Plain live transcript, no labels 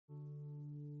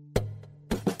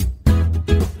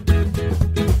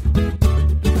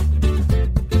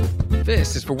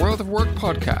is the World of Work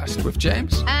podcast with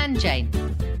James and Jane.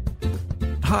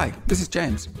 Hi, this is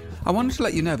James. I wanted to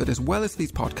let you know that as well as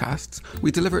these podcasts,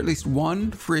 we deliver at least one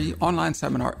free online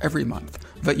seminar every month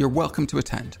that you're welcome to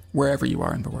attend wherever you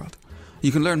are in the world.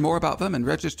 You can learn more about them and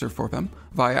register for them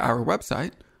via our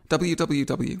website,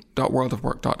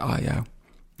 www.worldofwork.io.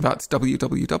 That's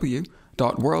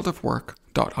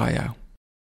www.worldofwork.io.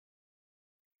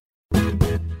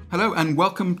 Hello and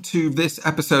welcome to this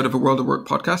episode of a World of Work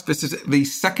podcast. This is the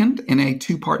second in a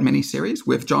two-part mini-series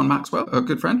with John Maxwell, a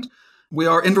good friend. We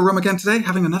are in the room again today,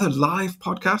 having another live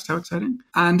podcast. How exciting.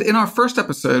 And in our first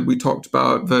episode, we talked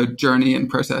about the journey and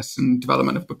process and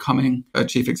development of becoming a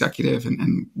chief executive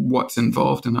and what's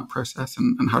involved in that process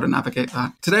and how to navigate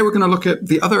that. Today, we're going to look at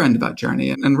the other end of that journey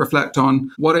and reflect on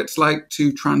what it's like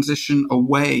to transition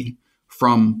away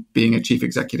from being a chief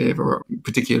executive or a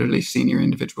particularly senior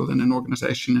individual in an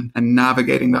organization and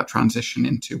navigating that transition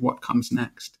into what comes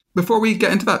next. Before we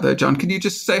get into that though, John, could you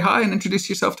just say hi and introduce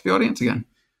yourself to the audience again?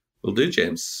 Will do,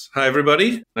 James. Hi,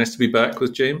 everybody. Nice to be back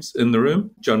with James in the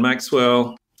room. John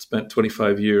Maxwell, spent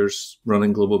 25 years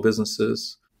running global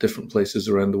businesses, different places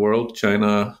around the world,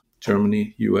 China,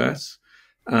 Germany, US.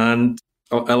 And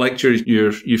I liked your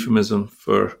euphemism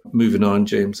for moving on,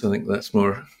 James. I think that's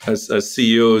more, as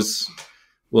CEOs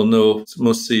will know,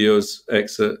 most CEOs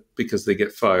exit because they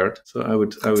get fired. So I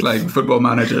would it's like football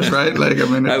managers, right?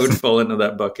 I would fall into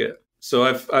that bucket. So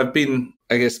I've been,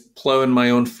 I guess, plowing my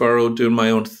own furrow, doing my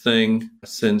own thing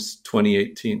since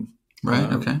 2018. Right.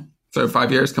 Okay. So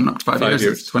 5 years, coming up to 5 years.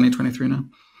 It's 2023 now.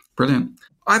 Brilliant.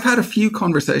 I've had a few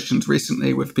conversations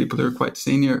recently with people who are quite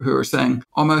senior who are saying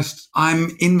almost,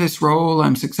 I'm in this role,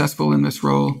 I'm successful in this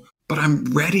role, but I'm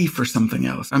ready for something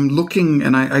else. I'm looking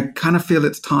and I kind of feel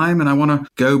it's time and I want to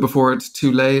go before it's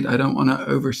too late. I don't want to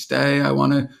overstay. I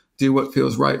want to do what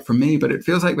feels right for me, but it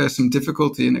feels like there's some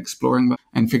difficulty in exploring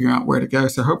and figuring out where to go.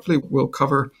 So hopefully we'll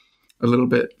cover a little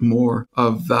bit more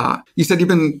of that. You said you've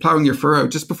been plowing your furrow.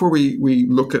 Just before we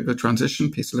look at the transition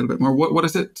piece a little bit more, what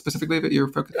is it specifically that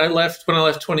you're focused on? When I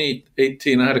left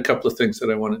 2018, I had a couple of things that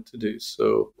I wanted to do.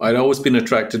 So I'd always been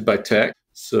attracted by tech.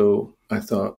 So I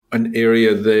thought an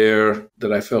area there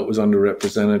that I felt was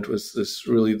underrepresented was this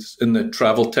really in the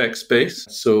travel tech space.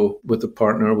 So with a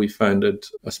partner, we founded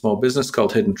a small business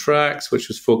called Hidden Tracks, which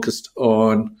was focused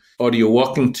on audio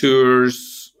walking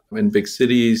tours in big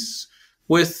cities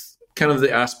with kind of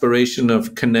the aspiration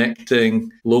of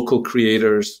connecting local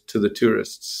creators to the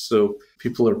tourists. So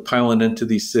people are piling into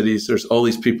these cities. There's all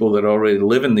these people that already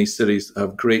live in these cities,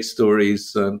 have great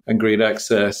stories and great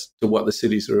access to what the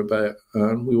cities are about.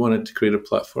 And we wanted to create a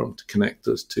platform to connect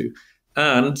those two.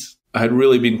 And I had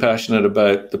really been passionate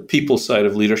about the people side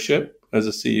of leadership as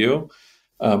a CEO.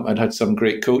 I'd had some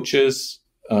great coaches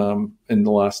in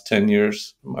the last 10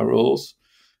 years in my roles.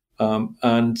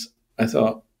 And I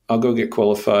thought, I'll go get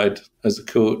qualified as a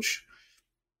coach.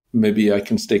 Maybe I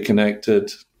can stay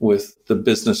connected with the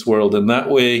business world in that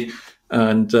way.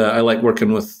 And I like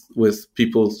working with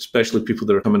people, especially people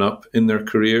that are coming up in their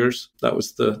careers. That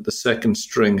was the second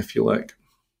string, if you like.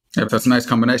 Yeah, that's a nice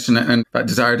combination. And that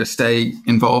desire to stay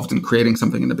involved in creating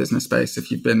something in the business space,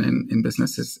 if you've been in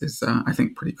business, is I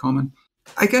think, pretty common.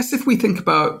 I guess if we think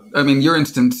about, your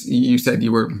instance, you said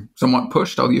you were somewhat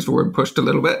pushed. I'll use the word pushed a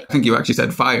little bit. I think you actually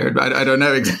said fired. I don't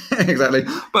know exactly.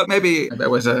 But maybe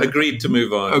there was agreed to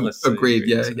move on. Agreed.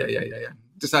 Yeah.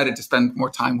 Decided to spend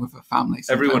more time with a family. Sometimes.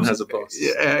 Everyone has a boss.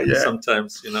 Yeah.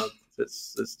 Sometimes,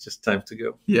 it's just time to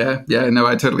go. Yeah. No,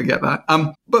 I totally get that.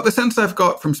 But the sense I've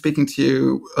got from speaking to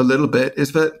you a little bit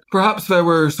is that perhaps there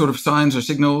were sort of signs or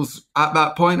signals at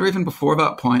that point, or even before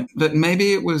that point, that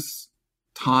maybe it was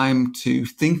time to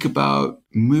think about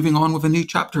moving on with a new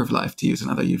chapter of life, to use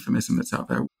another euphemism that's out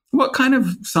there. What kind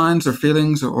of signs or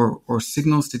feelings or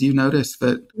signals did you notice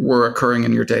that were occurring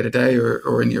in your day-to-day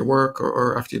or in your work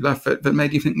or after you left that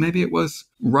made you think maybe it was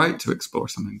right to explore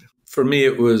something different? For me,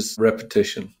 it was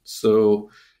repetition.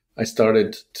 So I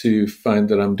started to find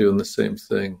that I'm doing the same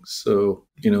thing. So,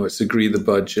 it's agree the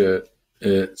budget,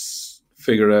 it's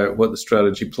figure out what the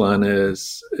strategy plan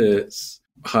is, it's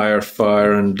hire,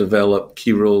 fire, and develop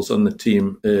key roles on the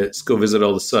team. It's go visit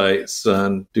all the sites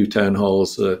and do town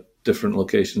halls at different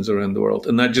locations around the world.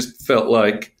 And that just felt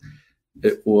like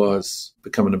it was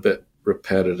becoming a bit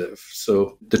repetitive.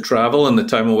 So the travel and the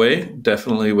time away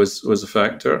definitely was a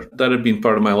factor. That had been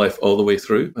part of my life all the way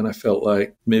through. And I felt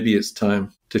like maybe it's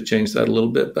time to change that a little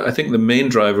bit. But I think the main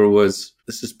driver was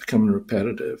this is becoming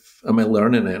repetitive. Am I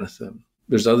learning anything?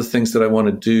 There's other things that I want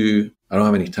to do. I don't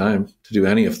have any time to do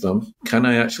any of them. Can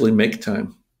I actually make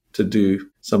time to do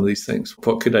some of these things.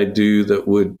 What could I do that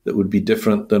would be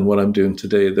different than what I'm doing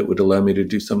today that would allow me to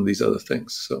do some of these other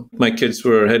things? So my kids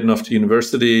were heading off to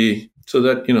university, so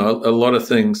that, a lot of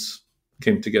things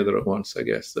came together at once, I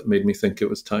guess, that made me think it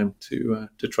was time to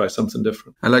try something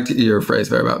different. I liked your phrase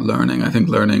there about learning. I think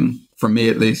learning, for me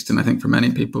at least, and I think for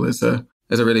many people, is a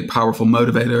really powerful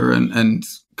motivator and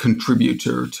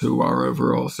contributor to our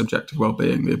overall subjective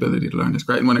well-being. The ability to learn is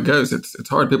great. And when it goes, it's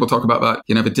hard. People talk about that,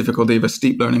 the difficulty of a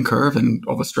steep learning curve and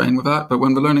all the strain with that. But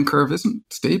when the learning curve isn't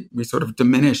steep, we sort of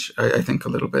diminish, I think, a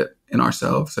little bit in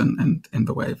ourselves and in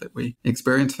the way that we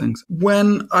experience things.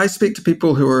 When I speak to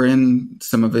people who are in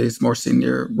some of these more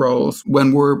senior roles,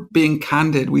 when we're being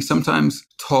candid, we sometimes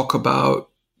talk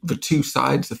about the two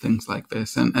sides of things like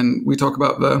this. And we talk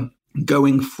about the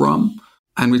going from,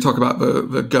 and we talk about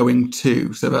the going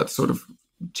to. So that's sort of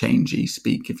changey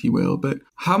speak, if you will. But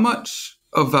how much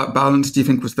of that balance do you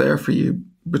think was there for you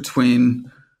between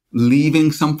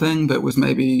leaving something that was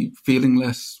maybe feeling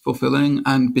less fulfilling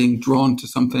and being drawn to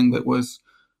something that was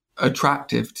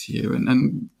attractive to you?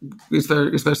 And is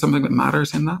there something that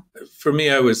matters in that? For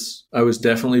me, I was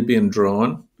definitely being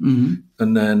drawn, and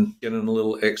then getting a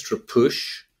little extra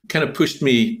push kind of pushed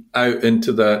me out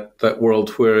into that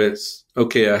world where it's,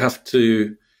 okay, I have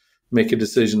to make a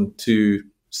decision to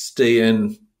stay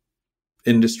in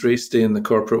industry, stay in the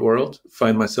corporate world,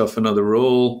 find myself another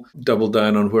role, double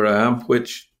down on where I am,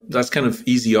 which that's kind of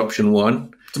easy option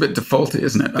one. It's a bit defaulty,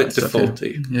 isn't it? A bit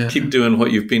defaulty. Yeah. Keep doing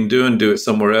what you've been doing, do it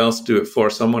somewhere else, do it for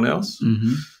someone else,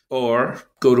 or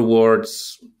go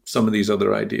towards some of these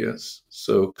other ideas.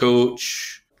 So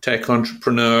coach, tech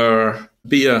entrepreneur,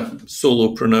 be a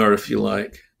solopreneur if you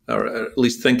like, or at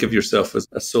least think of yourself as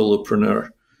a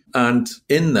solopreneur. And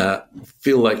in that,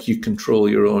 feel like you control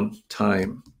your own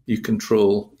time. You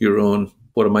control your own,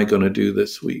 what am I going to do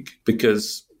this week?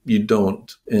 Because you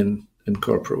don't in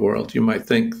corporate world. You might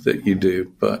think that you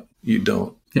do, but you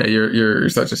don't. Yeah, you're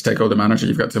such a stakeholder manager.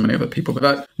 You've got so many other people. But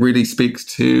that really speaks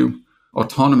to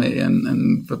autonomy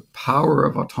and the power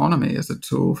of autonomy as a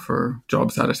tool for job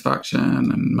satisfaction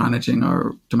and managing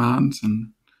our demands.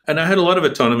 And I had a lot of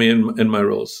autonomy in my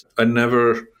roles. I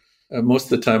never, most of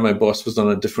the time my boss was on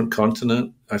a different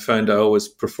continent. I found I always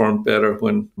performed better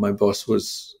when my boss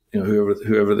was,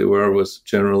 whoever they were, was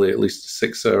generally at least a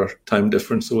 6-hour time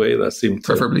difference away. That seemed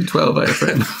preferably 12, I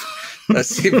think. That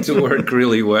seemed to work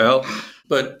really well.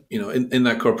 But, in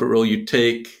that corporate role, you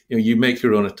make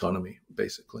your own autonomy,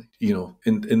 basically.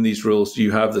 In these roles,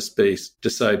 you have the space,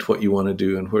 decide what you want to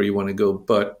do and where you want to go,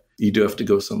 but you do have to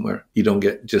go somewhere. You don't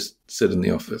get just sit in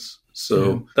the office.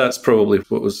 So that's probably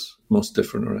what was most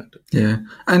different around it. Yeah.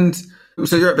 And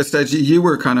so you're at this stage, you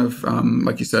were kind of,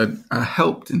 like you said,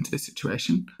 helped into this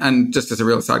situation. And just as a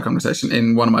real side conversation,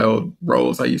 in one of my old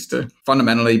roles, I used to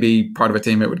fundamentally be part of a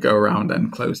team that would go around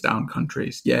and close down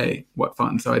countries. Yay, what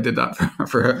fun. So I did that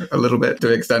for a little bit, to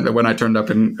the extent that when I turned up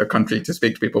in a country to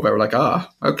speak to people, they were like,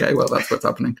 okay, well, that's what's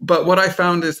happening. But what I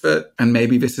found is that, and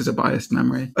maybe this is a biased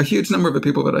memory, a huge number of the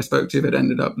people that I spoke to that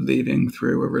ended up leaving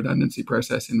through a redundancy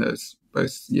process in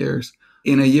those years,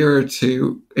 in a year or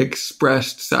two,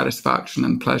 expressed satisfaction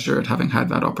and pleasure at having had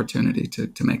that opportunity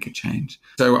to make a change.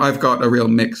 So I've got a real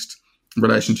mixed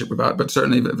relationship with that. But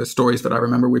certainly the stories that I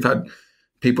remember, we've had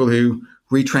people who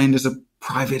retrained as a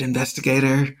private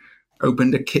investigator,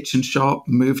 opened a kitchen shop,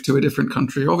 moved to a different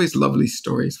country, all these lovely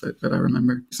stories that I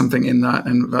remember. Something in that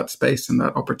and that space and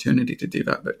that opportunity to do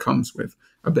that comes with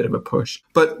a bit of a push.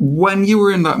 But when you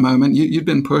were in that moment, you'd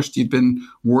been pushed, you'd been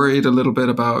worried a little bit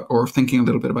about, or thinking a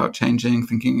little bit about changing,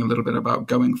 thinking a little bit about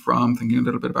going from, thinking a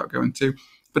little bit about going to.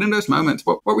 But in those moments,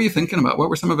 what were you thinking about?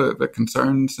 What were some of the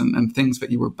concerns and things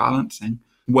that you were balancing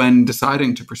when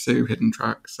deciding to pursue Hidden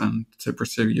Tracks and to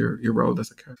pursue your role as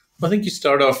a coach? I think you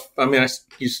start off,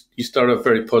 you start off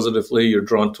very positively, you're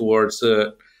drawn towards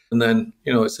it. And then,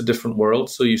 it's a different world.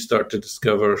 So you start to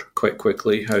discover quite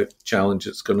quickly how challenging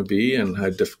it's going to be and how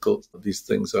difficult these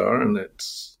things are. And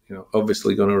it's,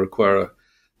 obviously going to require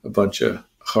a bunch of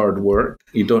hard work.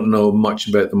 You don't know much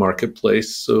about the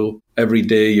marketplace. So every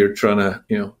day you're trying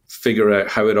to, figure out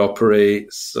how it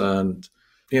operates. And,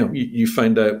 you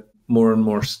find out more and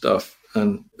more stuff.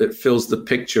 And it fills the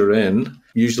picture in.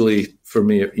 Usually for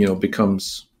me, it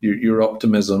becomes your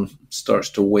optimism starts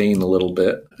to wane a little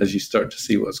bit as you start to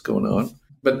see what's going on.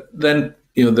 But then,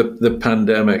 the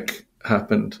pandemic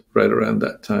happened right around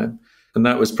that time. And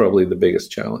that was probably the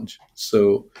biggest challenge.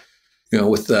 So,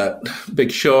 with that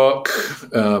big shock,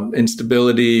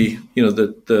 instability,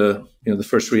 the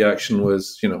first reaction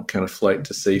was, kind of flight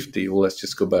to safety. Well, let's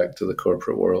just go back to the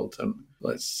corporate world and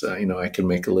let's, I can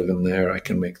make a living there. I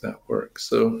can make that work.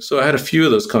 So I had a few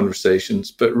of those conversations,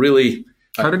 but really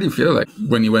How did you feel like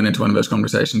when you went into one of those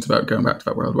conversations about going back to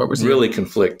that world? What was really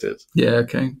conflicted? Yeah,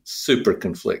 okay. Super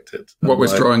conflicted. What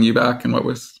was drawing you back and what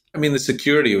was... I mean, the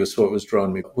security was what was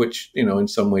drawing me, which, in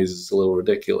some ways is a little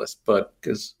ridiculous, but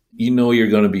because you're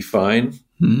going to be fine,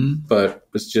 but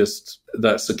it's just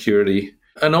that security.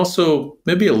 And also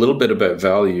maybe a little bit about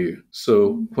value.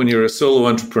 So when you're a solo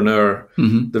entrepreneur,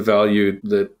 the value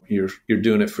that you're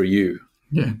doing it for you.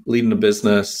 Yeah. Leading a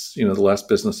business, the last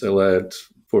business I led,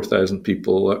 4,000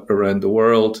 people around the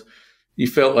world. You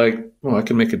felt like, I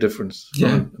can make a difference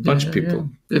on a bunch of people.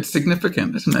 Yeah. It's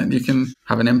significant, isn't it? You can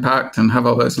have an impact and have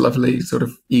all those lovely sort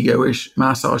of ego-ish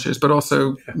massages, but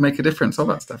also make a difference, all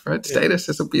that stuff, right? Yeah. Status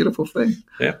is a beautiful thing.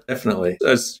 Yeah, definitely.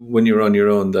 As when you're on your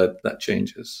own, that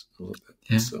changes a little bit.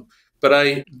 Yeah. So, but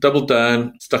I doubled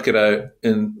down, stuck it out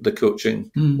in the coaching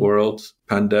world.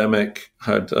 Pandemic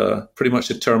had pretty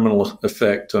much a terminal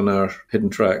effect on our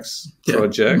Hidden Tracks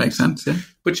project. Makes sense, yeah.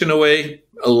 Which in a way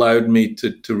allowed me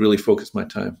to really focus my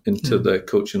time into the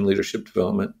coaching leadership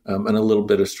development and a little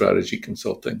bit of strategy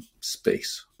consulting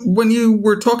space. When you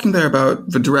were talking there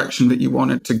about the direction that you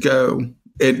wanted to go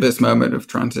at this moment of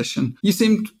transition, you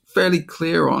seemed fairly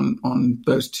clear on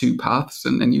those two paths,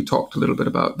 and you talked a little bit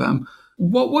about them.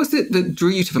 What was it that drew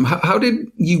you to them? How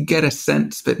did you get a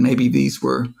sense that maybe these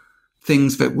were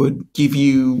things that would give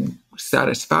you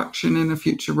satisfaction in a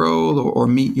future role or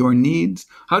meet your needs?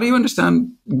 How do you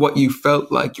understand what you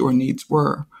felt like your needs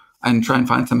were and try and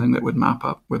find something that would map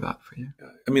up with that for you?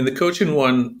 I mean, the coaching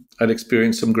one, I'd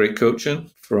experienced some great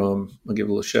coaching I'll give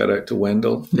a little shout out to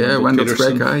Wendell. Yeah, Wendell's a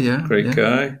great guy, yeah. Great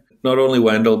guy. Not only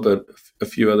Wendell, but a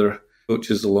few other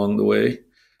coaches along the way.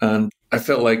 And I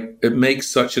felt like it makes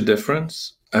such a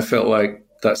difference. I felt like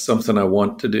that's something I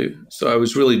want to do. So I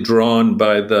was really drawn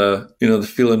by the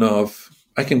feeling of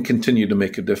I can continue to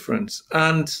make a difference.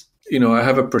 And, I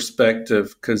have a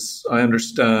perspective because I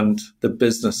understand the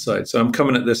business side. So I'm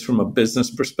coming at this from a business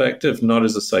perspective, not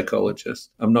as a psychologist.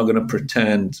 I'm not going to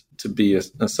pretend to be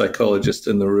a psychologist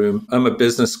in the room. I'm a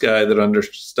business guy that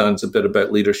understands a bit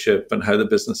about leadership and how the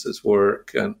businesses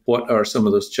work and what are some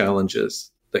of those challenges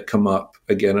that come up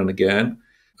again and again.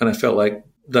 And I felt like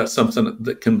that's something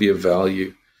that can be of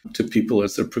value to people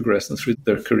as they're progressing through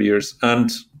their careers. And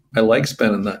I like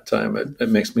spending that time. It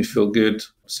makes me feel good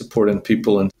supporting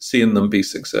people and seeing them be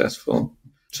successful.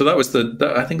 So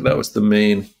I think that was the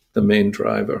main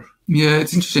driver. Yeah,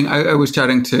 it's interesting. I was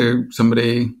chatting to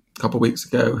somebody a couple of weeks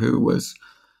ago who was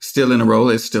is still in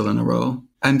a role.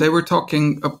 And they were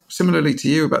talking similarly to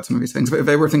you about some of these things, but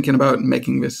they were thinking about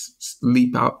making this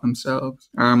leap out themselves.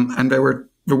 And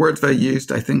the words they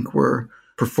used, I think, were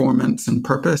performance and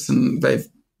purpose. And they've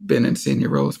been in senior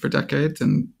roles for decades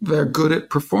and they're good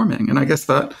at performing. And I guess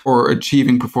that, or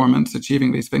achieving performance,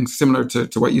 achieving these things, similar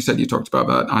to what you said, you talked about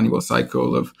that annual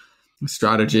cycle of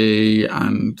strategy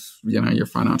and, your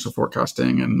financial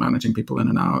forecasting and managing people in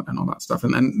and out and all that stuff.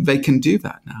 And then they can do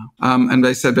that now. And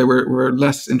they said they were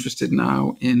less interested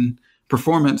now in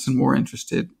performance and more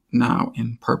interested now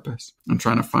in purpose and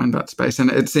trying to find that space. And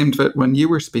it seemed that when you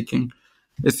were speaking,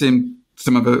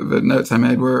 some of the notes I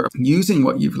made were using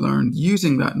what you've learned,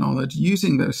 using that knowledge,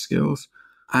 using those skills,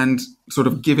 and sort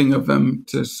of giving of them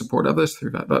to support others through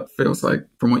that. That feels like,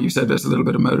 from what you said, there's a little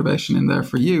bit of motivation in there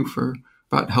for you, for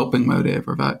that helping motive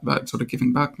or that sort of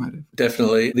giving back motive.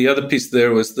 Definitely. The other piece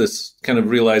there was this kind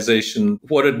of realization,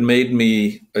 what had made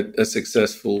me a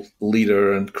successful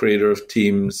leader and creator of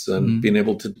teams and being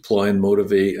able to deploy and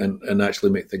motivate and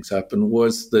actually make things happen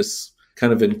was this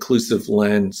kind of inclusive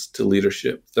lens to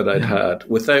leadership that I'd had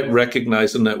without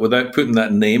recognizing it, without putting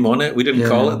that name on it. We didn't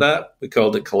call it that. We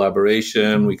called it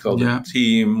collaboration. We called it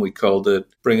team. We called it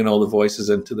bringing all the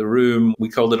voices into the room. We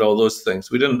called it all those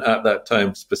things. We didn't at that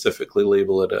time specifically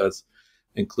label it as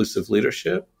inclusive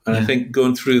leadership. And I think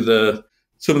going through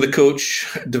some of the coach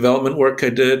development work I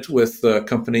did with a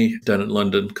company down in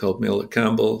London called Mail at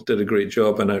Campbell did a great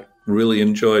job. And I really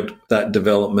enjoyed that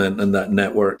development and that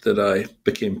network that I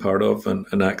became part of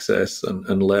and access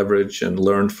and leverage and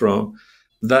learn from.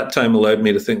 That time allowed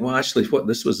me to think, well, actually, what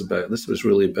this was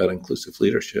really about inclusive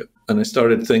leadership. And I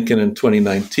started thinking in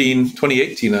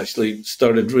 2018, actually,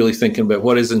 started really thinking about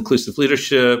what is inclusive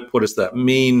leadership? What does that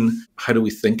mean? How do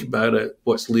we think about it?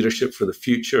 What's leadership for the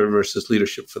future versus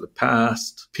leadership for the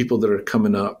past? People that are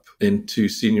coming up into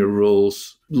senior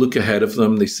roles look ahead of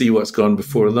them. They see what's gone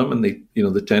before them. And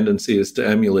the tendency is to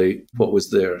emulate what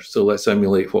was there. So let's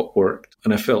emulate what worked.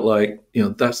 And I felt like,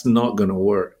 that's not going to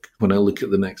work. when I look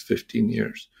at the next 15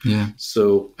 years. Yeah.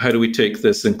 So how do we take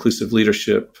this inclusive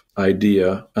leadership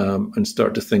idea and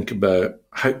start to think about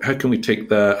how can we take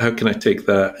that? How can I take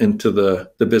that into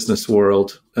the business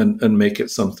world and make it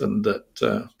something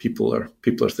that people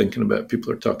are thinking about,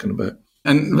 people are talking about?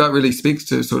 And that really speaks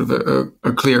to sort of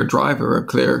a clear driver, a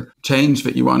clear change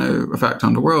that you want to affect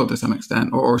on the world to some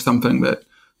extent, or something that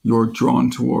you're drawn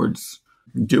towards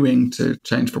doing to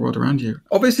change the world around you.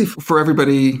 Obviously, for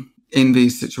everybody in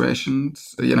these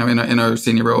situations, in a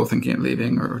senior role thinking of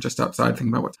leaving or just outside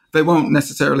thinking about they won't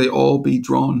necessarily all be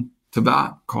drawn to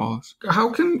that cause.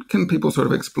 How can people sort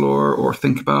of explore or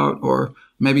think about or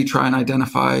maybe try and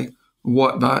identify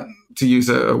what that, to use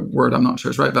a word I'm not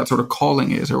sure is right, that sort of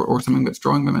calling is or something that's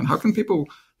drawing them in? How can people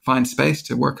find space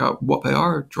to work out what they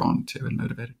are drawn to and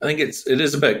motivated? I think it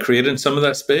is about creating some of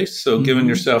that space. So giving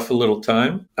yourself a little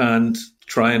time and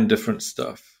trying different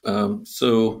stuff.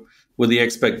 So with the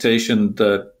expectation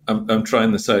that I'm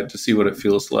trying this out to see what it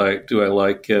feels like. Do I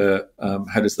like it?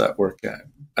 How does that work out?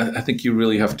 I think you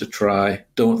really have to try.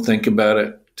 Don't think about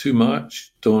it too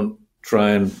much. Don't try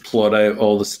and plot out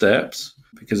all the steps,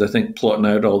 because I think plotting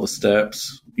out all the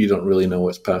steps, you don't really know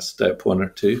what's past step 1 or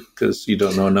 2 because you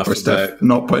don't know enough or about... step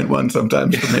 0.1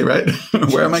 sometimes for me, right?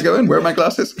 Where am I going? Where are my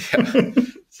glasses? Yeah.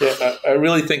 So I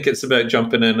really think it's about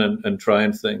jumping in and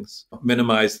trying things.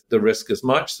 Minimize the risk as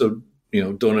much. So,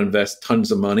 don't invest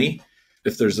tons of money.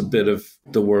 If there's a bit of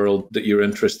the world that you're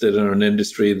interested in or an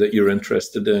industry that you're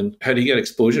interested in, how do you get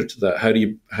exposure to that? How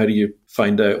do you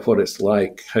find out what it's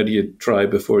like? How do you try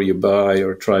before you buy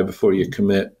or try before you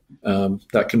commit?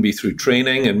 That can be through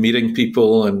training and meeting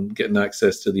people and getting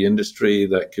access to the industry.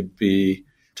 That could be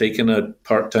taking a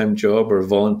part-time job or a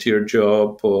volunteer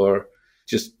job or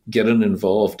just getting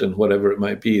involved in whatever it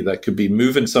might be. That could be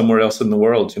moving somewhere else in the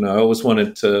world. I always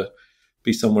wanted to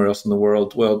be somewhere else in the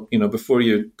world. Well, before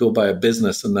you go buy a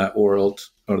business in that world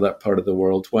or that part of the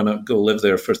world, why not go live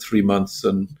there for 3 months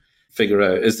and figure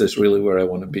out, is this really where I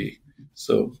want to be?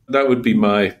 So that would be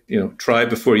my, try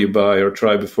before you buy or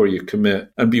try before you commit,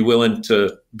 and be willing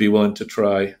to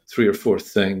try 3 or 4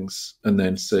 things and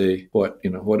then say, what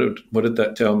did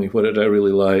that tell me? What did I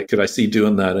really like? Could I see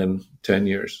doing that in 10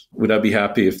 years? Would I be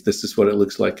happy if this is what it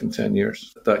looks like in 10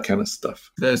 years? That kind of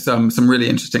stuff. There's some really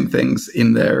interesting things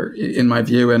in there, in my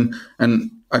view,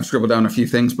 and I've scribbled down a few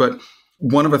things, but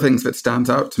one of the things that stands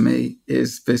out to me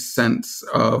is this sense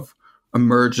of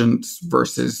emergence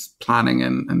versus planning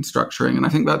and structuring. And I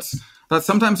think that's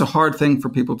sometimes a hard thing for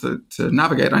people to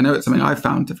navigate. I know it's something I've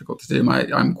found difficult to do.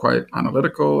 I'm quite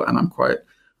analytical and I'm quite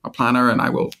a planner, and I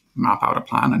will map out a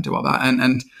plan and do all that.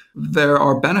 And there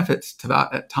are benefits to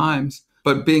that at times,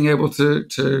 but being able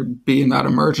to be in that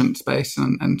emergent space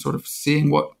and sort of seeing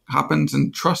what happens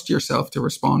and trust yourself to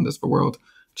respond as the world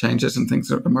changes and things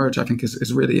emerge, I think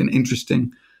is really an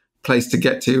interesting place to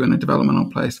get to, and a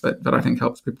developmental place that I think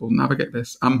helps people navigate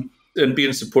this. And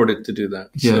being supported to do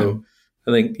that. Yeah. So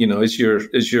I think,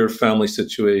 is your family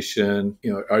situation,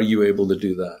 are you able to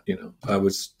do that? I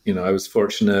was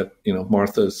fortunate,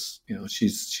 Martha's,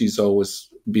 she's always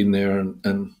been there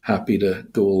and happy to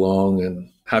go along and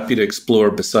happy to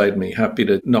explore beside me, happy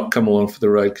to not come along for the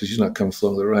ride because she's not coming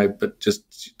along for the ride, but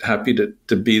just happy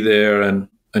to be there and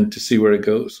to see where it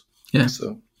goes. Yeah.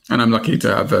 So. And I'm lucky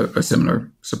to have a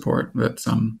similar support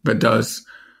that does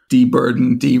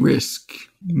deburden, de-risk,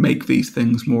 make these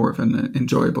things more of an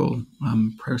enjoyable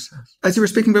process. As you were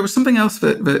speaking, there was something else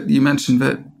that you mentioned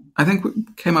that I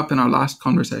think came up in our last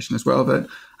conversation as well that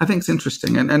I think is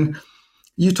interesting. And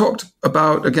you talked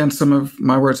about, again, some of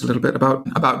my words a little bit about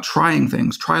trialing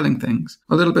things,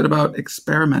 a little bit about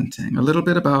experimenting, a little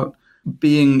bit about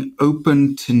being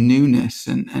open to newness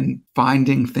and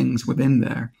finding things within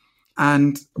there.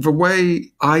 And the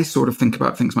way I sort of think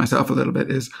about things myself a little bit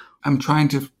is I'm trying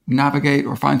to navigate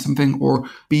or find something or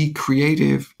be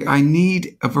creative. I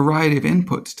need a variety of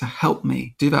inputs to help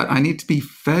me do that. I need to be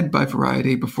fed by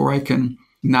variety before I can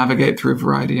navigate through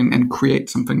variety and create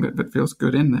something that feels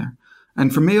good in there.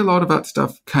 And for me, a lot of that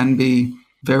stuff can be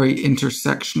very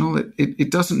intersectional. It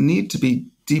doesn't need to be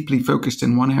deeply focused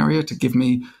in one area to give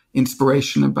me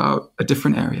inspiration about a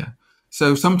different area.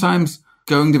 So sometimes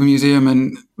going to the museum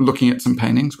and looking at some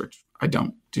paintings, which I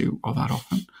don't do all that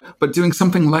often, but doing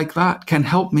something like that can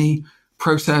help me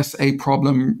process a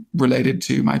problem related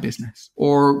to my business.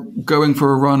 Or going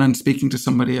for a run and speaking to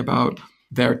somebody about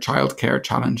their childcare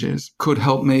challenges could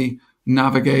help me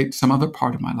navigate some other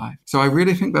part of my life. So I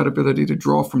really think that ability to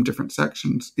draw from different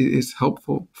sections is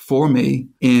helpful for me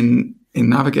in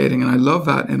navigating. And I love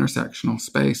that intersectional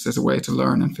space as a way to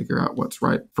learn and figure out what's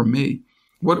right for me.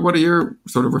 What are your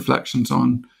sort of reflections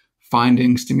on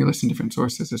finding stimulus in different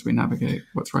sources as we navigate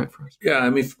what's right for us. Yeah, I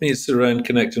mean, for me, it's around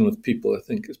connecting with people, I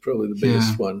think, is probably the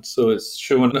biggest one. So it's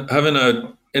having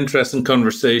an interesting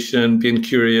conversation, being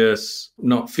curious,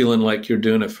 not feeling like you're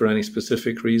doing it for any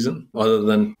specific reason other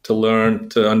than to learn,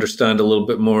 to understand a little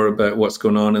bit more about what's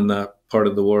going on in that part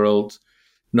of the world.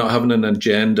 Not having an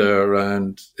agenda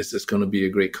around, is this going to be a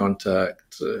great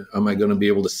contact? Am I going to be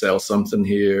able to sell something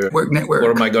here? Work network.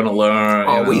 What am I going to learn?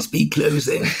 Always be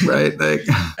closing, right?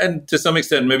 And to some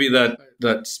extent, maybe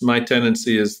that's my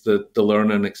tendency is the learn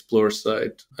and explore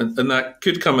side. And that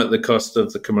could come at the cost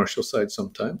of the commercial side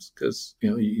sometimes, because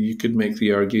you could make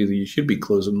the argument that you should be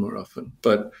closing more often.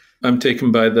 But I'm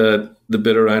taken by the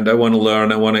bit around, I want to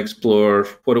learn, I want to explore.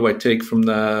 What do I take from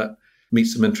that? Meet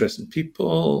some interesting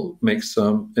people, make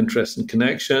some interesting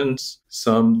connections,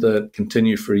 some that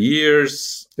continue for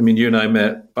years. I mean, you and I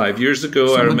met 5 years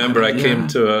ago. I remember I came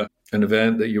to an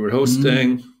event that you were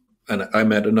hosting, and I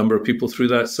met a number of people through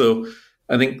that. So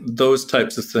I think those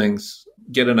types of things,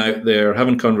 getting out there,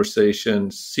 having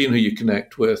conversations, seeing who you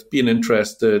connect with, being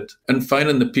interested, and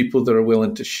finding the people that are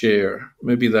willing to share.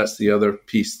 Maybe that's the other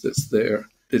piece that's there.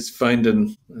 It's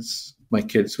finding, as my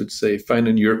kids would say,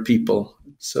 finding your people.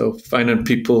 So finding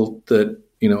people that,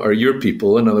 are your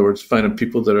people. In other words, finding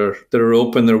people that are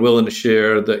open, they're willing to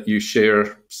share, that you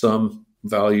share some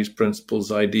values,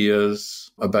 principles,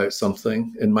 ideas about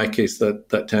something. In my case,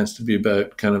 that tends to be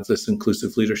about kind of this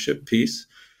inclusive leadership piece.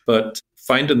 But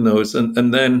finding those and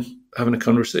then having a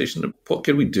conversation of what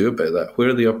can we do about that? Where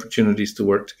are the opportunities to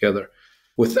work together?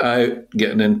 Without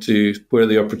getting into where are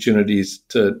the opportunities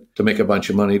to make a bunch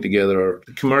of money together. Or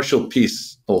the commercial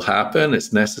piece will happen.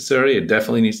 It's necessary. It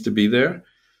definitely needs to be there.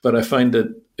 But I find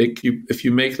that if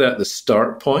you make that the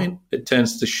start point, it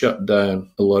tends to shut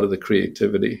down a lot of the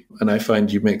creativity. And I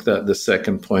find you make that the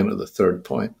second point or the third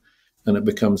point, and it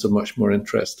becomes a much more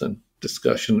interesting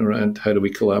discussion around how do we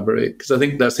collaborate. Because I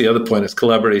think that's the other point, is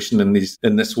collaboration in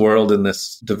this world, in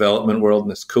this development world, in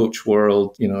this coach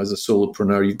world. As a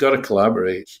solopreneur, you've got to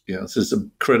collaborate. This is a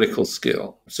critical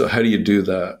skill. So how do you do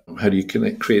that? How do you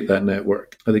create that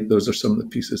network? I think those are some of the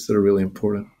pieces that are really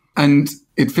important. And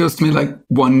it feels to me like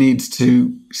one needs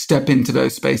to step into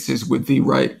those spaces with the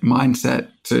right mindset,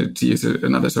 to use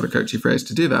another sort of coachy phrase,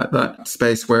 to do that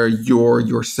space where you're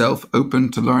yourself open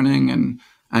to learning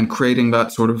and creating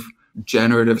that sort of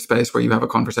generative space where you have a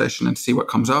conversation and see what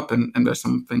comes up, and there's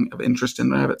something of interest in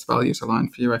there that's values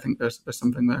aligned for you. I think there's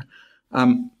something there.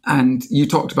 And you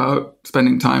talked about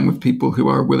spending time with people who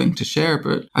are willing to share,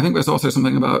 but I think there's also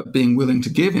something about being willing to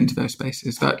give into those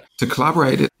spaces, that to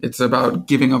collaborate, it's about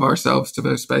giving of ourselves to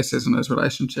those spaces and those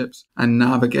relationships and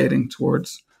navigating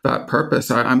towards that purpose.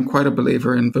 I'm quite a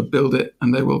believer in the build it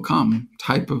and they will come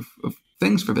type of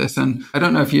things for this. And I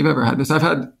don't know if you've ever had this. I've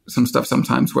had some stuff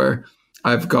sometimes where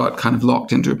I've got kind of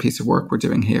locked into a piece of work we're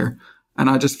doing here, and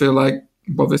I just feel like,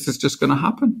 well, this is just going to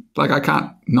happen. Like, I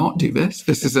can't not do this.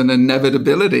 This is an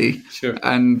inevitability. Sure.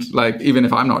 And like, even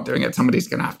if I'm not doing it, somebody's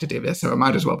going to have to do this. So it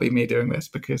might as well be me doing this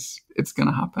because it's going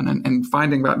to happen. And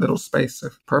finding that little space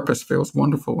of purpose feels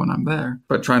wonderful when I'm there.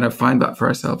 But trying to find that for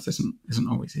ourselves isn't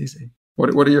always easy.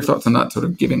 What are your thoughts on that sort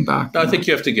of giving back? I think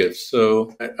you have to give.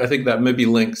 So I think that maybe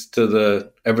links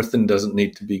to everything doesn't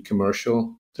need to be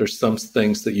commercial. There's some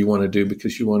things that you want to do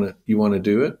because you want to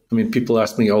do it. I mean, people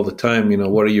ask me all the time,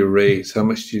 what are your rates? How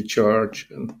much do you charge?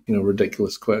 And,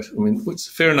 ridiculous question. I mean, it's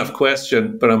a fair enough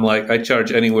question, but I'm like, I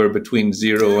charge anywhere between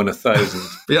 0 and 1,000.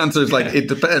 The answer is it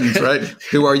depends, right?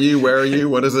 Who are you? Where are you?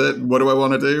 What is it? What do I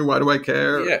want to do? Why do I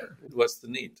care? Yeah. What's the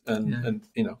need? And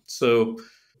so,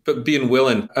 but being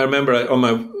willing. I remember on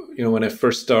my, when I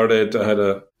first started, I had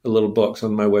a little box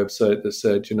on my website that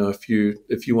said,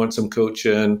 if you want some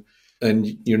coaching,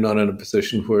 and you're not in a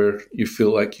position where you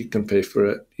feel like you can pay for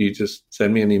it, you just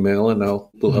send me an email and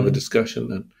we'll have a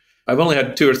discussion. And I've only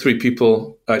had 2 or 3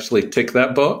 people actually tick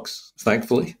that box,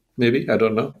 thankfully, maybe, I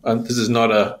don't know. This is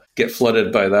not a get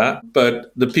flooded by that.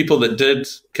 But the people that did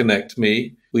connect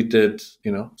me, we did,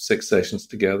 6 sessions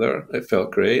together. It felt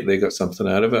great. They got something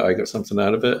out of it. I got something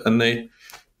out of it. And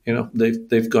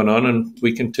they've gone on, and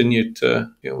we continue to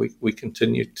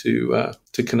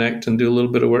connect and do a little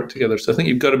bit of work together. So I think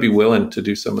you've got to be willing to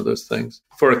do some of those things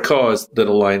for a cause that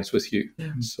aligns with you.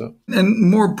 Yeah. So, and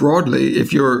more broadly,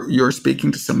 if you're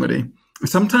speaking to somebody,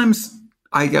 sometimes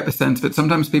I get the sense that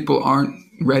sometimes people aren't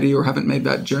ready or haven't made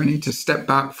that journey to step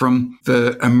back from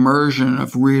the immersion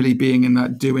of really being in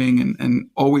that doing and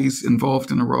always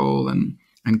involved in a role and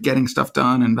getting stuff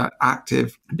done, and that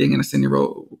active being in a senior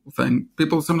role thing.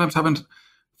 People sometimes haven't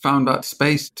found that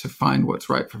space to find what's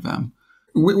right for them.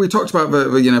 We talked about the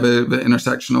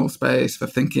intersectional space, the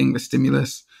thinking, the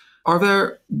stimulus. Are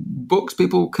there books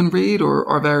people can read, or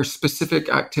are there specific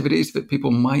activities that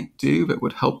people might do that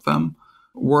would help them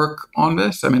work on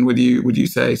this? I mean, would you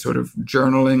say sort of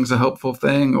journaling is a helpful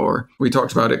thing, or we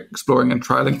talked about exploring and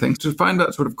trialing things to find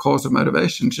that sort of cause of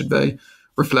motivation? Should they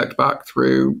reflect back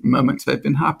through moments they've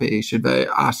been happy? Should they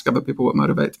ask other people what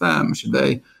motivates them? Should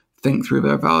they think through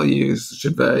their values?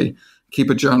 Should they keep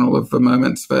a journal of the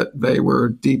moments that they were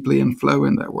deeply in flow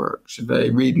in their work? Should they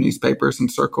read newspapers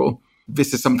and circle,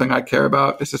 this is something I care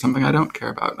about, this is something I don't care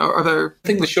about? Are there... I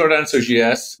think the short answer is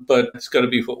yes, but it's got to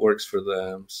be what works for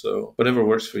them. So whatever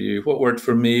works for you. What worked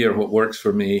for me or what works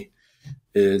for me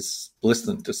is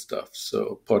listening to stuff.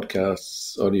 So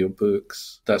podcasts,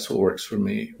 audiobooks, that's what works for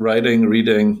me. Writing,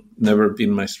 reading, never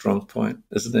been my strong point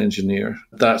as an engineer.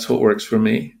 That's what works for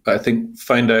me. I think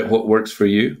find out what works for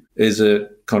you. Is it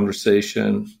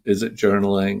conversation? Is it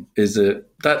journaling? Is it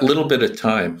that little bit of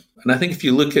time? And I think if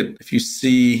you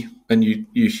see and you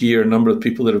hear a number of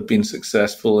people that have been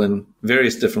successful in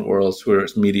various different worlds, where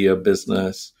it's media,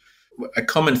 business, a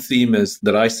common theme is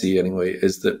that I see anyway,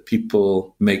 is that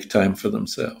people make time for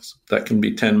themselves. That can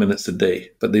be 10 minutes a day,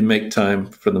 but they make time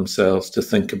for themselves to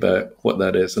think about what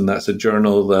that is. And that's a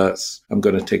journal, that's I'm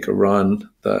going to take a run,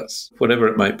 that's whatever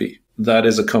it might be. That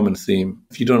is a common theme.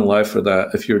 If you don't allow for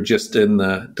that, if you're just in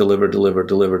the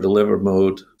deliver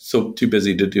mode, so too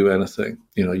busy to do anything,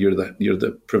 you're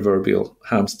the proverbial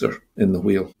hamster in the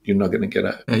wheel. You're not going to get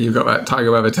out. Yeah, you've got that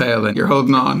tiger by the tail and you're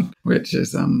holding on, which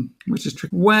is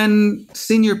tricky. When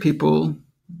senior people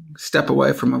step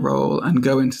away from a role and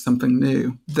go into something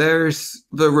new, there's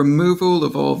the removal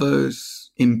of all those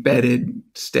embedded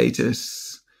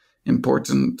status,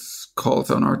 importance, calls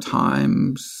on our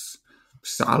times,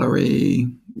 salary,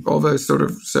 all those sort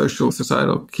of social,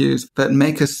 societal cues that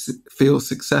make us feel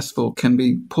successful can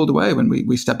be pulled away when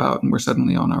we step out and we're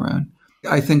suddenly on our own.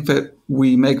 I think that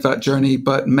we make that journey,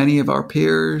 but many of our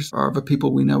peers or the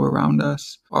people we know around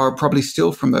us are probably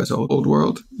still from those old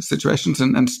world situations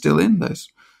and still in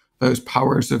those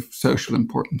powers of social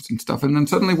importance and stuff. And then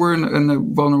suddenly we're in a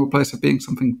vulnerable place of being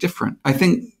something different. I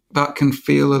think that can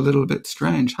feel a little bit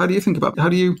strange. How do you think about it? How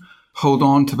do you hold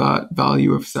on to that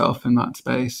value of self in that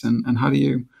space? And how do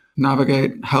you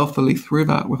navigate healthily through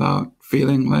that without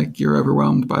feeling like you're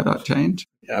overwhelmed by that change?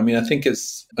 Yeah, I mean, I think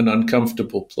it's an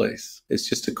uncomfortable place. It's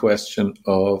just a question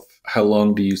of how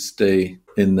long do you stay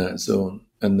in that zone?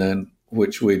 And then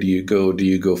which way do you go? Do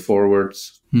you go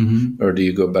forwards or do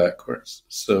you go backwards?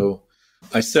 So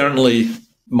I certainly,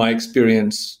 my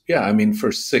experience,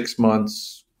 for 6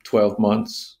 months, 12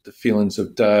 months, the feelings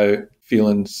of doubt,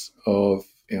 feelings of,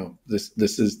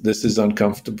 this is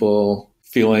uncomfortable,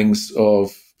 feelings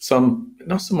of some,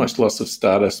 not so much loss of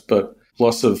status, but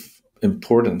loss of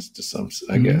importance to some,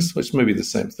 I guess, which may be the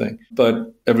same thing.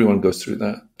 But everyone goes through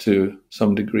that to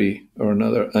some degree or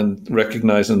another, and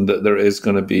recognizing that there is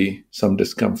going to be some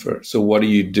discomfort. So what do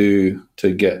you do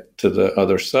to get to the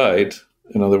other side?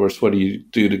 In other words, what do you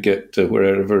do to get to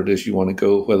wherever it is you want to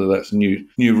go, whether that's a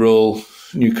new role,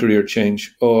 new career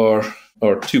change, or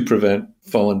to prevent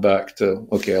falling back to,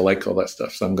 okay, I like all that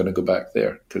stuff, so I'm going to go back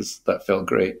there because that felt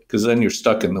great. Because then you're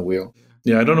stuck in the wheel.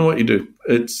 Yeah, I don't know what you do.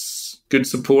 It's good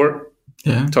support.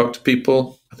 Yeah. Talk to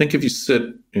people. I think if you sit,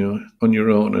 on your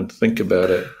own and think about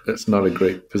it, it's not a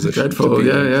great position. Dreadful. To be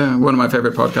in. One of my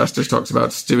favorite podcasters talks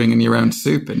about stewing in your own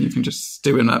soup, and you can just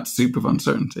stew in that soup of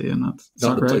uncertainty, and that's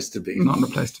not the place to be. Not the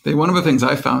place to be. One of the things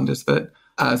I found is that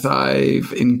as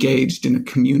I've engaged in a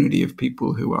community of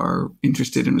people who are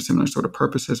interested in similar sort of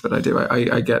purposes that I do,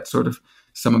 I get sort of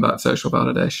some of that social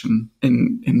validation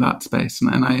in that space,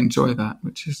 and I enjoy that,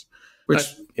 which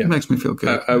makes me feel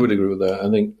good. I would agree with that. I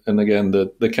think, and again,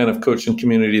 the kind of coaching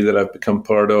community that I've become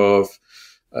part of,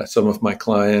 some of my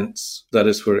clients, that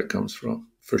is where it comes from,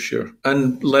 for sure.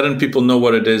 And letting people know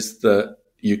what it is that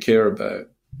you care about,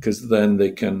 because then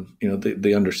they can,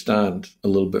 they understand a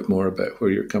little bit more about where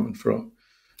you're coming from.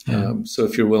 Yeah. So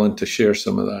if you're willing to share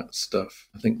some of that stuff,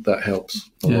 I think that helps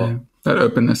a lot. That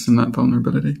openness and that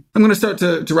vulnerability. I'm going to start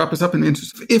to wrap us up in the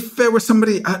interest. If there was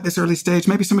somebody at this early stage,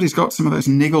 maybe somebody's got some of those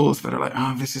niggles that are like,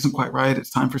 this isn't quite right,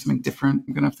 it's time for something different,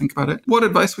 I'm going to have to think about it. What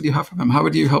advice would you have for them? How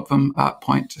would you help them at that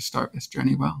point to start this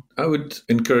journey well? I would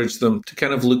encourage them to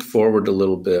kind of look forward a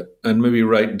little bit and maybe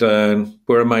write down,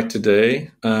 where am I today?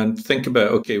 And think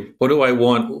about, okay, what do I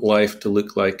want life to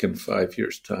look like in 5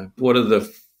 years' time? What are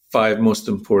the 5 most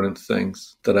important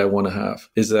things that I want to have?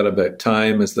 Is that about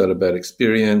time? Is that about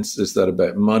experience? Is that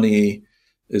about money?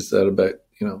 Is that about,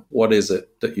 what is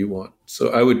it that you want? So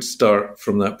I would start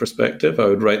from that perspective. I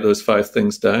would write those 5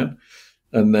 things down.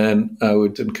 And then I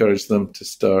would encourage them to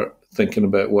start thinking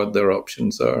about what their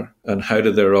options are and how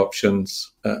do their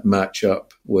options match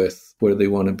up with where they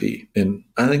want to be. And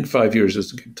I think 5 years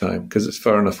is a good time because it's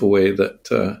far enough away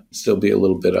that still be a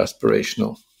little bit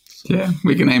aspirational. So, yeah,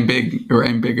 we can aim big or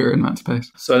aim bigger in that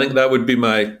space. So I think that would be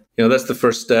that's the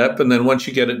first step. And then once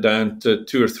you get it down to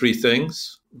 2 or 3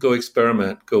 things, go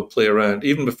experiment, go play around.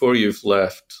 Even before you've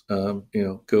left,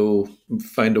 go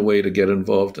find a way to get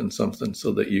involved in something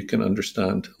so that you can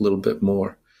understand a little bit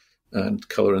more and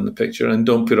color in the picture. And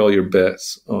don't put all your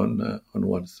bets on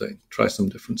one thing. Try some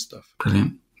different stuff.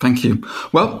 Brilliant. Thank you.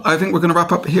 Well, I think we're going to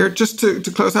wrap up here. Just to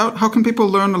close out, how can people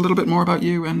learn a little bit more about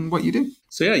you and what you do?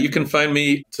 So yeah, you can find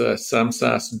me at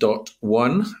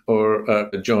samsas.one or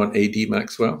John A.D.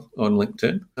 Maxwell on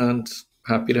LinkedIn. And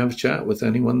happy to have a chat with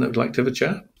anyone that would like to have a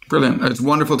chat. Brilliant. It's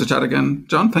wonderful to chat again.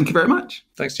 John, thank you very much.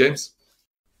 Thanks, James.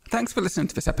 Thanks for listening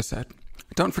to this episode.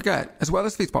 Don't forget, as well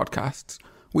as these podcasts,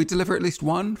 we deliver at least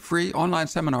one free online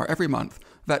seminar every month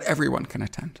that everyone can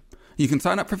attend. You can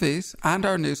sign up for these and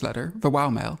our newsletter, The Wow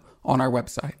Mail, on our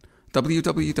website,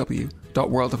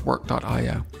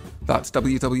 www.worldofwork.io. That's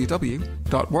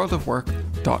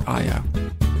www.worldofwork.io.